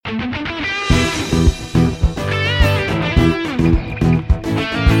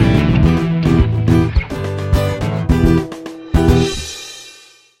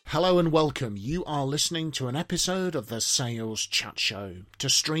Hello and welcome. You are listening to an episode of the Sales Chat Show. To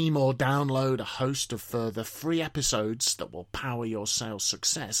stream or download a host of further free episodes that will power your sales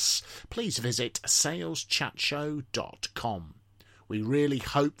success, please visit saleschatshow.com. We really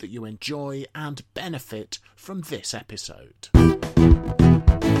hope that you enjoy and benefit from this episode.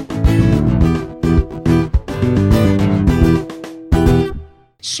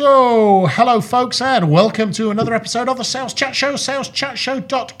 So, hello folks, and welcome to another episode of the Sales Chat Show,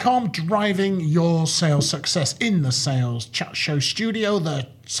 saleschatshow.com, driving your sales success in the Sales Chat Show studio. The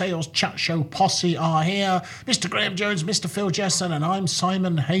Sales Chat Show posse are here, Mr. Graham Jones, Mr. Phil Jesson, and I'm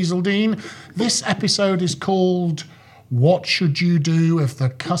Simon Hazeldine. This episode is called What Should You Do If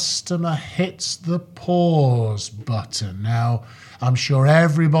the Customer Hits the Pause Button? Now, I'm sure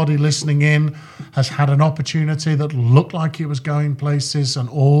everybody listening in has had an opportunity that looked like it was going places, and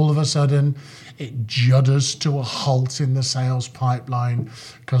all of a sudden it judders to a halt in the sales pipeline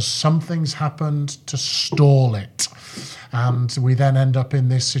because something's happened to stall it. And we then end up in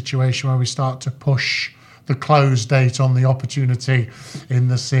this situation where we start to push the close date on the opportunity in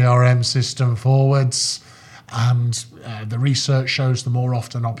the CRM system forwards. And the research shows the more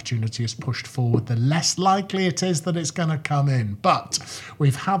often opportunity is pushed forward, the less likely it is that it's going to come in. But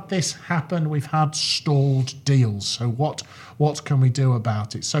we've had this happen. We've had stalled deals. So what can we do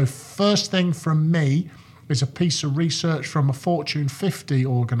about it? So first thing from me is a piece of research from a Fortune 50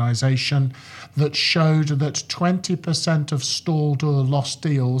 organisation that showed that 20% of stalled or lost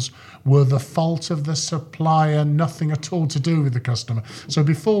deals were the fault of the supplier, nothing at all to do with the customer. So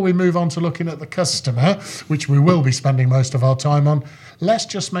before we move on to looking at the customer, which we will be spending most of our time on, let's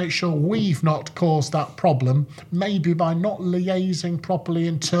just make sure we've not caused that problem, maybe by not liaising properly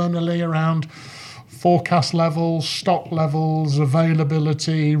internally around forecast levels, stock levels,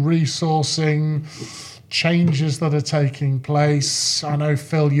 availability, resourcing, changes that are taking place. I know,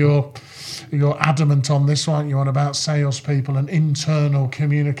 Phil, you're adamant on this, aren't you, on about salespeople and internal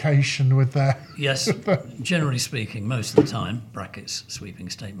communication with their... Yes, generally speaking, most of the time, brackets, sweeping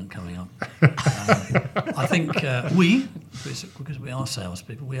statement coming up. I think because we are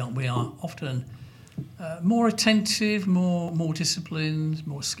salespeople, we are often more attentive, more disciplined,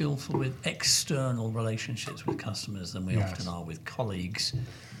 more skillful with external relationships with customers than we often are with colleagues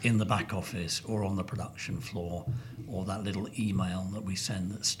in the back office or on the production floor, or that little email that we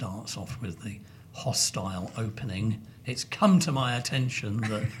send that starts off with the hostile opening. It's come to my attention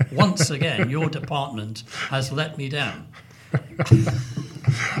that once again your department has let me down.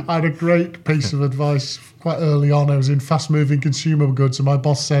 I had a great piece of advice quite early on. I was in fast-moving consumer goods, and my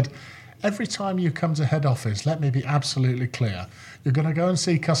boss said, every time you come to head office, let me be absolutely clear. You're going to go and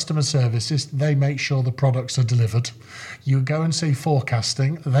see customer services. They make sure the products are delivered. You go and see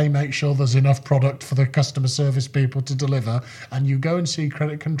forecasting. They make sure there's enough product for the customer service people to deliver. And you go and see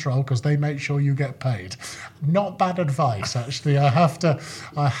credit control because they make sure you get paid. Not bad advice, actually, I have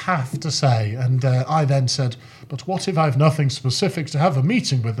to say. And I then said, but what if I've nothing specific to have a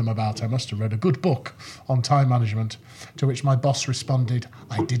meeting with them about? I must have read a good book on time management. To which my boss responded,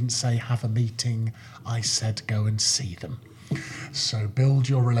 I didn't say have a meeting. I said go and see them. So build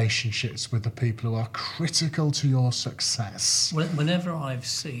your relationships with the people who are critical to your success. Whenever I've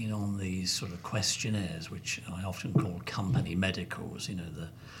seen on these sort of questionnaires, which I often call company medicals, you know, the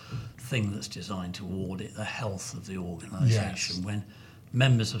thing that's designed to audit the health of the organisation, when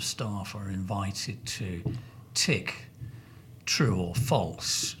members of staff are invited to tick true or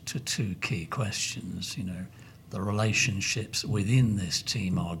false to two key questions, you know, the relationships within this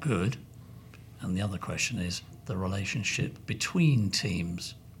team are good, and the other question is, the relationship between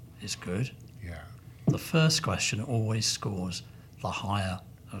teams is good. Yeah. The first question always scores the higher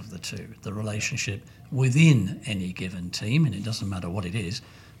of the two. The relationship within any given team, and it doesn't matter what it is,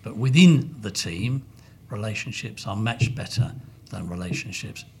 but within the team, relationships are much better than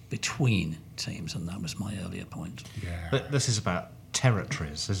relationships between teams, and that was my earlier point. Yeah. But this is about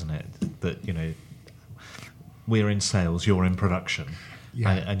territories, isn't it? That, you know, we're in sales, you're in production.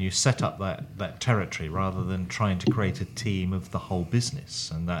 Yeah. And you set up that territory rather than trying to create a team of the whole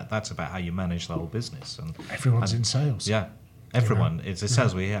business, and that's about how you manage the whole business. And everyone's in sales. Yeah, everyone. You know? It's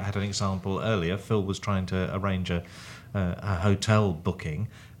sales. We had an example earlier. Phil was trying to arrange a hotel booking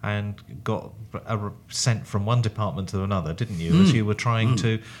and got sent from one department to another, didn't you? As you were trying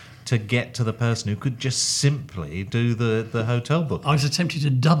to get to the person who could just simply do the hotel book. I was attempting to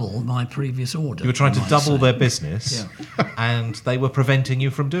double my previous order. You were trying to double their business, and they were preventing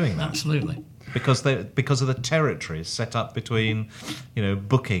you from doing that. Absolutely. Because of the territories set up between, you know,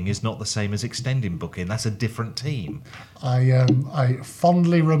 booking is not the same as extending booking. That's a different team. I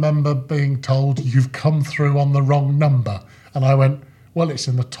fondly remember being told, you've come through on the wrong number. And I went, Well, it's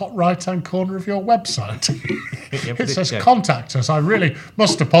in the top right-hand corner of your website. Yeah, but It says yeah. contact us. I really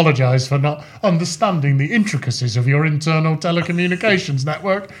must apologise for not understanding the intricacies of your internal telecommunications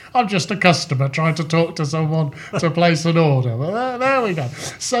network. I'm just a customer trying to talk to someone to place an order. Well, there we go.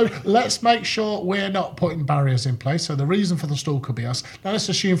 So let's make sure we're not putting barriers in place. So the reason for the stall could be us. Now let's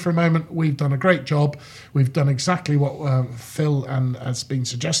assume for a moment we've done a great job. We've done exactly what Phil has been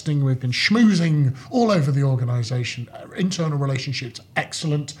suggesting. We've been schmoozing all over the organisation. Internal relationships,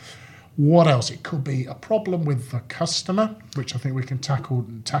 excellent. What else? It could be a problem with the customer, which I think we can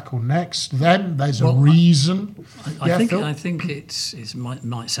tackle next. Then there's a reason. I Phil? think it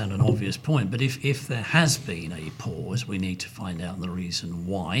might sound an obvious point, but if there has been a pause, we need to find out the reason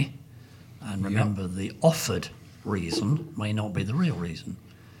why, and remember the offered reason may not be the real reason.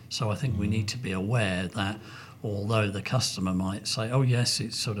 So I think we need to be aware that although the customer might say, oh yes,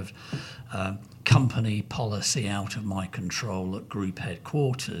 it's sort of company policy out of my control at group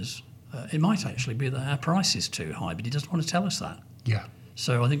headquarters, it might actually be that our price is too high, but he doesn't want to tell us that. Yeah.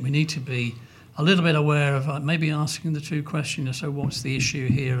 So I think we need to be a little bit aware of maybe asking the two questions, so what's the issue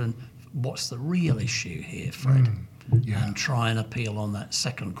here and what's the real issue here, Fred? Yeah. And try and appeal on that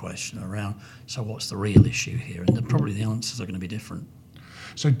second question around, so what's the real issue here? And then probably the answers are going to be different.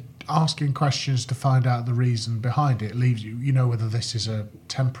 So asking questions to find out the reason behind it leaves you know whether this is a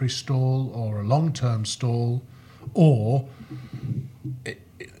temporary stall or a long-term stall, or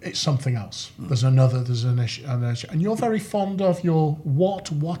it's something else. There's an issue, and you're very fond of your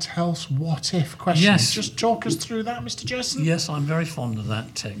what else, what if questions. Yes. Just talk us through that, Mr. Jessen. Yes, I'm very fond of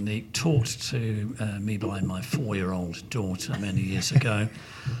that technique, taught to me by my 4-year-old daughter many years ago.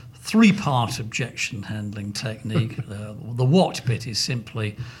 3-part objection handling technique. The what bit is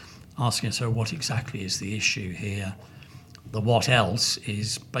simply asking, so what exactly is the issue here? The what else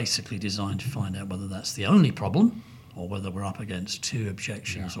is basically designed to find out whether that's the only problem or whether we're up against 2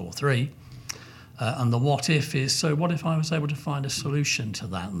 objections or 3. And the what if is, so what if I was able to find a solution to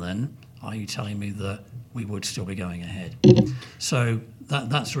that then? Are you telling me that we would still be going ahead? So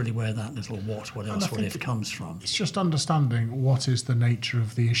that's really where that little what else, what if comes from. It's just understanding what is the nature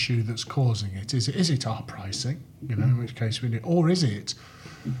of the issue that's causing it. Is it our pricing? In which case we need, or is it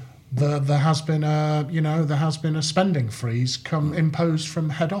there has been a spending freeze imposed from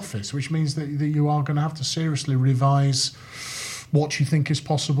head office, which means that you are going to have to seriously revise what you think is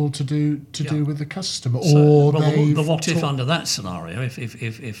possible to do with the customer. So, the what if under that scenario,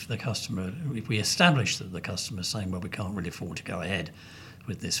 if the customer, if we establish that the customer is saying, well, we can't really afford to go ahead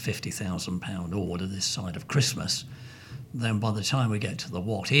with this £50,000 order this side of Christmas, then by the time we get to the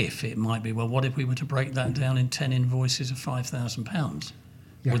what if, it might be, well, what if we were to break that down in 10 invoices of £5,000?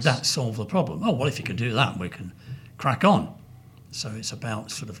 Yes. Would that solve the problem? Oh, well, if you can do that, we can crack on. So it's about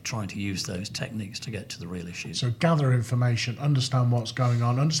sort of trying to use those techniques to get to the real issues. So gather information, understand what's going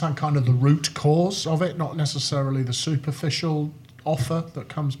on, understand kind of the root cause of it, not necessarily the superficial offer that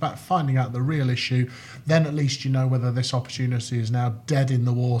comes back, finding out the real issue. Then at least you know whether this opportunity is now dead in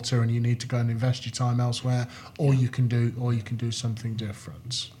the water and you need to go and invest your time elsewhere, or you can do something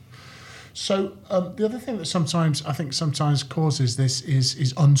different. So the other thing that sometimes causes this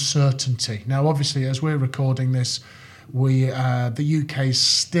is uncertainty. Now, obviously, as we're recording this, the UK is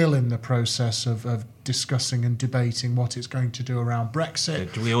still in the process of discussing and debating what it's going to do around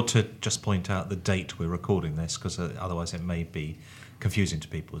Brexit. We ought to just point out the date we're recording this, because otherwise it may be confusing to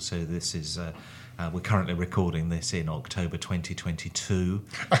people. So this is we're currently recording this in October 2022,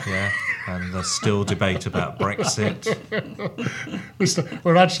 and there's still debate about Brexit.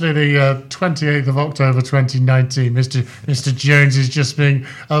 We're actually the 28th of October 2019. Mr. Jones is just being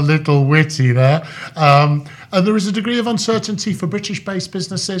a little witty there. And there is a degree of uncertainty for British-based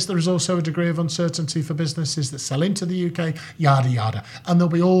businesses. There is also a degree of uncertainty for businesses that sell into the UK, yada, yada. And there'll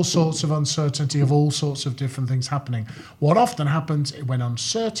be all sorts of uncertainty of all sorts of different things happening. What often happens when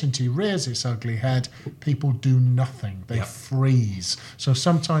uncertainty rears its ugly head, people do nothing. They freeze. So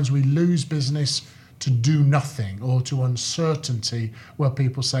sometimes we lose business to do nothing or to uncertainty, where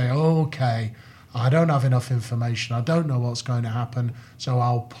people say, okay, I don't have enough information. I don't know what's going to happen, so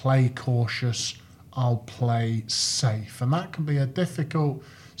I'll play cautious. I'll play safe. And that can be a difficult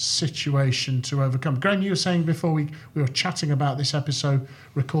situation to overcome. Graham, you were saying before we were chatting about this episode,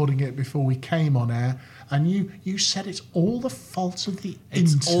 recording it before we came on air, and you said it's all the fault of the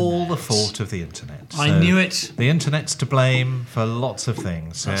internet. It's all the fault of the internet. I knew it. The internet's to blame for lots of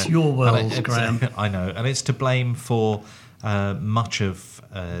things. That's your world, Graham. I know. And it's to blame for much of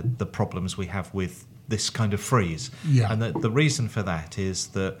the problems we have with this kind of freeze. Yeah. And the reason for that is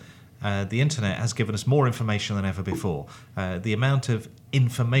that The internet has given us more information than ever before. The amount of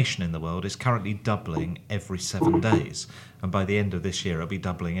information in the world is currently doubling every 7 days. And by the end of this year, it'll be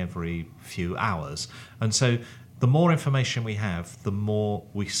doubling every few hours. And so the more information we have, the more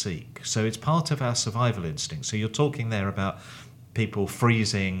we seek. So it's part of our survival instinct. So you're talking there about people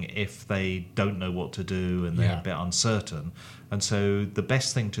freezing if they don't know what to do and they're a bit uncertain. And so the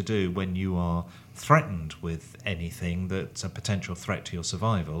best thing to do when you are threatened with anything that's a potential threat to your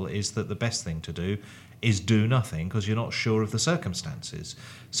survival is that the best thing to do is do nothing, because you're not sure of the circumstances.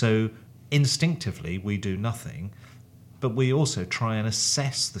 So instinctively we do nothing, but we also try and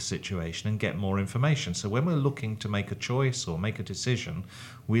assess the situation and get more information. So when we're looking to make a choice or make a decision,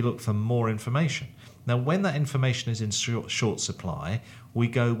 we look for more information. Now, when that information is in short supply, we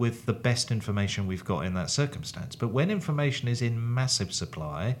go with the best information we've got in that circumstance. But when information is in massive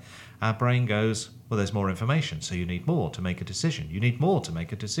supply, our brain goes, well, there's more information, so you need more to make a decision. You need more to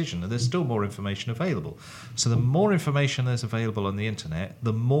make a decision, and there's still more information available. So the more information there's available on the internet,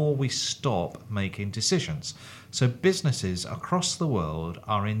 the more we stop making decisions. So businesses across the world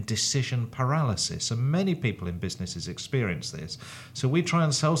are in decision paralysis, and many people in businesses experience this. So we try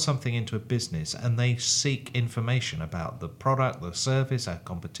and sell something into a business, and they seek information about the product, the service, our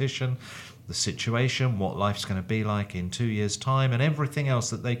competition, the situation, what life's going to be like in 2 years' time, and everything else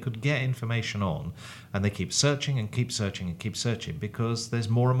that they could get information on. And they keep searching and keep searching and keep searching because there's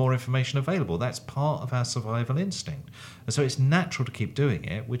more and more information available. That's part of our survival instinct. And so it's natural to keep doing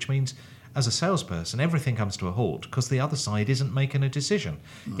it, which means as a salesperson, everything comes to a halt because the other side isn't making a decision.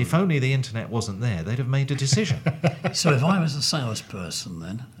 If only the internet wasn't there, they'd have made a decision. So if I was a salesperson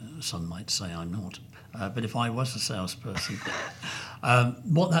then, some might say I'm not, but if I was a salesperson,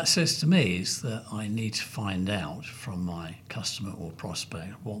 what that says to me is that I need to find out from my customer or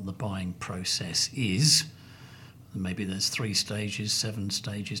prospect what the buying process is. Maybe there's 3 stages, 7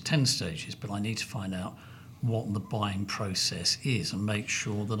 stages, 10 stages, but I need to find out what the buying process is and make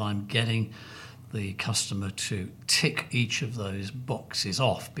sure that I'm getting the customer to tick each of those boxes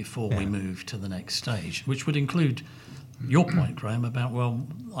off before we move to the next stage, which would include your point, Graham, about, well,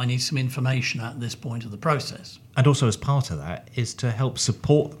 I need some information at this point of the process. And also as part of that is to help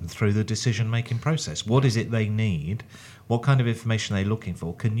support them through the decision-making process. What is it they need? What kind of information are they looking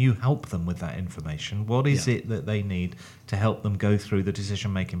for? Can you help them with that information? What is it that they need to help them go through the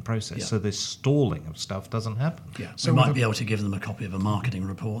decision-making process so this stalling of stuff doesn't happen? Yeah, so we might be able to give them a copy of a marketing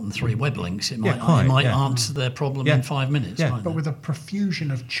report and 3 web links. It might answer their problem in 5 minutes. Yeah, but with a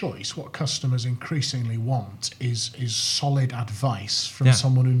profusion of choice, what customers increasingly want is solid advice from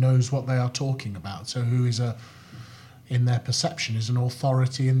someone who knows what they are talking about. So who is in their perception, is an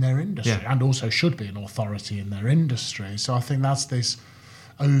authority in their industry and also should be an authority in their industry. So I think that's this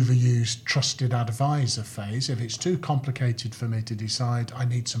overused trusted advisor phase. If it's too complicated for me to decide, I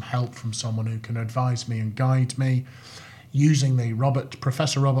need some help from someone who can advise me and guide me. Using the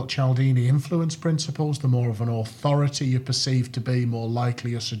Professor Robert Cialdini influence principles, the more of an authority you perceive to be, more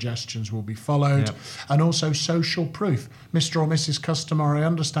likely your suggestions will be followed. Yep. And also social proof. Mr. or Mrs. Customer, I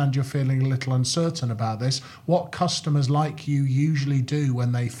understand you're feeling a little uncertain about this. What customers like you usually do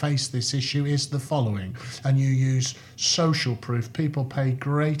when they face this issue is the following. And you use social proof. People pay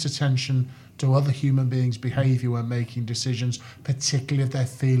great attention to other human beings' behaviour when making decisions, particularly if they're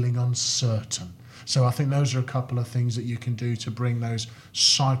feeling uncertain. So I think those are a couple of things that you can do to bring those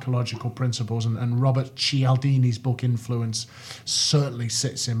psychological principles. And Robert Cialdini's book, Influence, certainly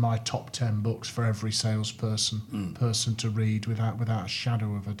sits in my top 10 books for every salesperson person to read without a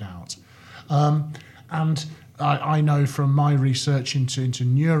shadow of a doubt. And I know from my research into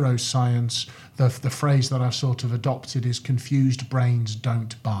neuroscience, the phrase that I've sort of adopted is confused brains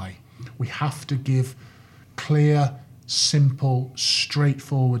don't buy. We have to give clear, simple,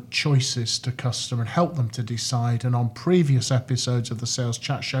 straightforward choices to customer and help them to decide. And on previous episodes of the Sales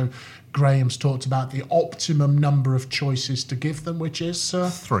Chat Show, Graham's talked about the optimum number of choices to give them, which is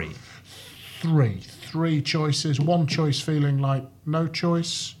 3. 3 choices. 1 choice feeling like no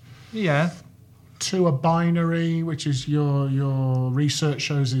choice. Yeah. 2 a binary, which is your research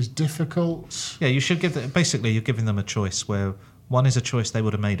shows is difficult. Yeah, you should you're giving them a choice where 1 is a choice they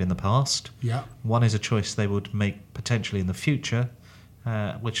would have made in the past. Yeah. 1 is a choice they would make potentially in the future,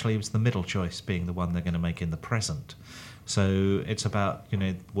 which leaves the middle choice being the one they're going to make in the present. So it's about,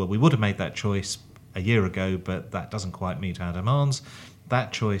 we would have made that choice a year ago, but that doesn't quite meet our demands.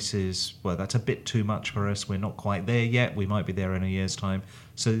 That choice is, that's a bit too much for us. We're not quite there yet. We might be there in a year's time.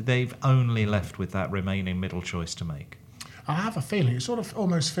 So they've only left with that remaining middle choice to make. I have a feeling it sort of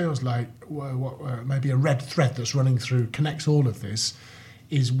almost feels like maybe a red thread that's running through, connects all of this,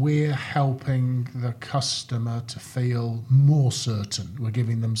 is we're helping the customer to feel more certain. We're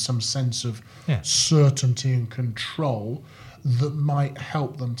giving them some sense of certainty and control that might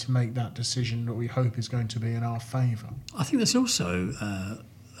help them to make that decision that we hope is going to be in our favour. I think there's also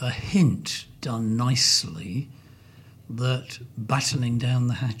a hint done nicely that battening down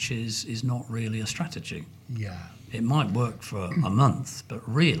the hatches is not really a strategy. Yeah. It might work for a month, but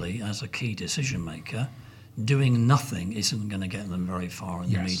really, as a key decision maker, doing nothing isn't going to get them very far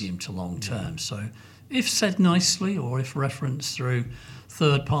in the medium to long term. So if said nicely, or if referenced through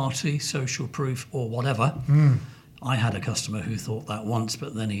third party, social proof or whatever, I had a customer who thought that once,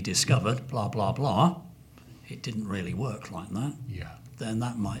 but then he discovered blah, blah, blah. It didn't really work like that. Yeah. Then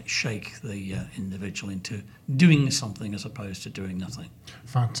that might shake the individual into doing something as opposed to doing nothing.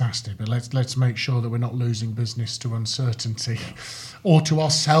 Fantastic. But let's make sure that we're not losing business to uncertainty or to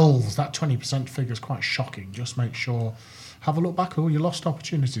ourselves. That 20% figure is quite shocking. Just make sure, have a look back at all your lost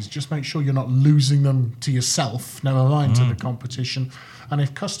opportunities. Just make sure you're not losing them to yourself, never mind to the competition. And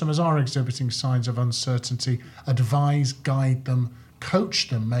if customers are exhibiting signs of uncertainty, advise, guide them, coach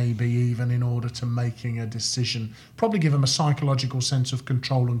them maybe even in order to making a decision. Probably give them a psychological sense of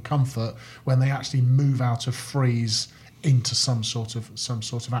control and comfort when they actually move out of freeze into some sort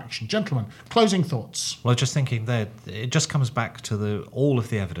of action. Gentlemen, closing thoughts. Well, just thinking that it just comes back to all of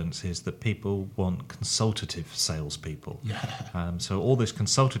the evidence is that people want consultative salespeople. Yeah. So all this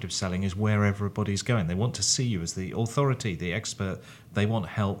consultative selling is where everybody's going. They want to see you as the authority, the expert. They want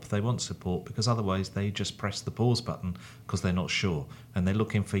help, they want support, because otherwise they just press the pause button because they're not sure. And they're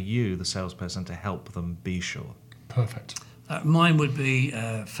looking for you, the salesperson, to help them be sure. Perfect. Mine would be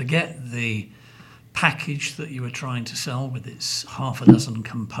forget the package that you were trying to sell with its half a dozen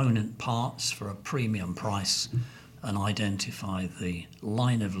component parts for a premium price, and identify the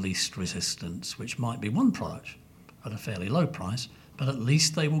line of least resistance, which might be one product at a fairly low price, but at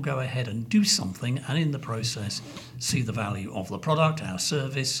least they will go ahead and do something, and in the process see the value of the product, our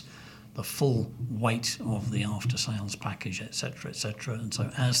service, the full weight of the after-sales package, etc., etc. And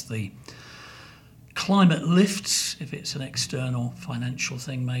so as the climate lifts, if it's an external financial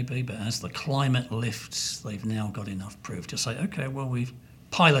thing maybe, but as the climate lifts, they've now got enough proof to say, okay, well, we've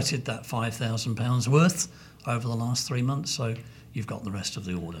piloted that £5,000 worth over the last 3 months, so you've got the rest of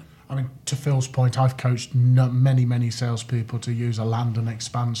the order. I mean, to Phil's point, I've coached many salespeople to use a land and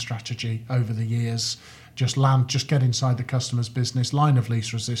expand strategy over the years. Just get inside the customer's business, line of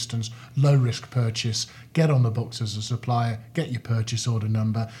least resistance, low risk purchase, get on the books as a supplier, get your purchase order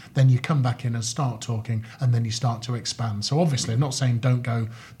number, then you come back in and start talking, and then you start to expand. So obviously, I'm not saying don't go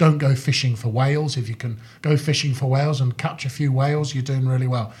fishing for whales. If you can go fishing for whales and catch a few whales, you're doing really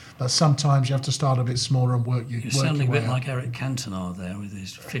well. But sometimes you have to start a bit smaller and work your way up. You're sounding a bit like Eric Cantona there with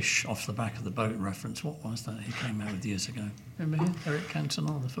his fish off the back of the boat reference. What was that he came out with years ago? Remember him? Eric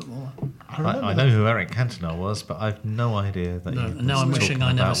Cantona, the footballer? I know who Eric Cantona was, but I've no idea that he was now I'm wishing talking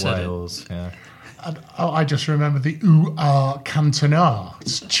I never about said whales. Yeah. And, I just remember the "Ooh ah Cantona"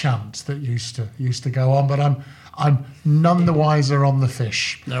 chant that used to go on, but I'm none the wiser on the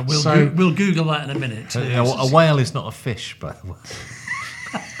fish. No, we'll Google that in a minute. A whale is not a fish, by the way.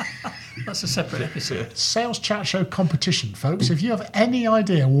 That's a separate episode. Sales Chat Show competition, folks. If you have any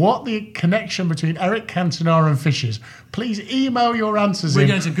idea what the connection between Eric Cantona and fish is, please email your answers in. We're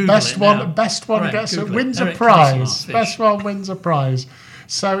going to Google it now. Best one wins a Eric prize. Cantona, Best one wins a prize.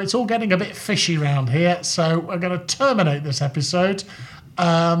 So it's all getting a bit fishy round here. So we're going to terminate this episode.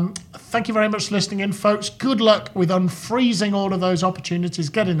 Thank you very much for listening in, folks. Good luck with unfreezing all of those opportunities,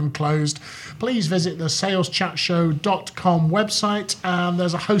 getting them closed. Please visit the saleschatshow.com website, and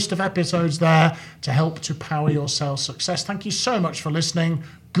there's a host of episodes there to help to power your sales success. Thank you so much for listening.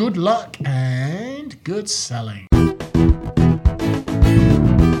 Good luck and good selling.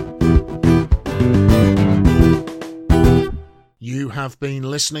 You have been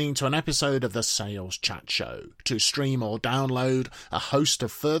listening to an episode of the Sales Chat Show. To stream or download a host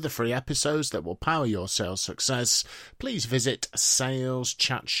of further free episodes that will power your sales success, please visit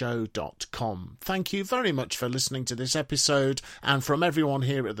saleschatshow.com. Thank you very much for listening to this episode, and from everyone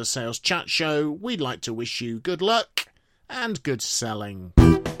here at the Sales Chat Show, we'd like to wish you good luck and good selling.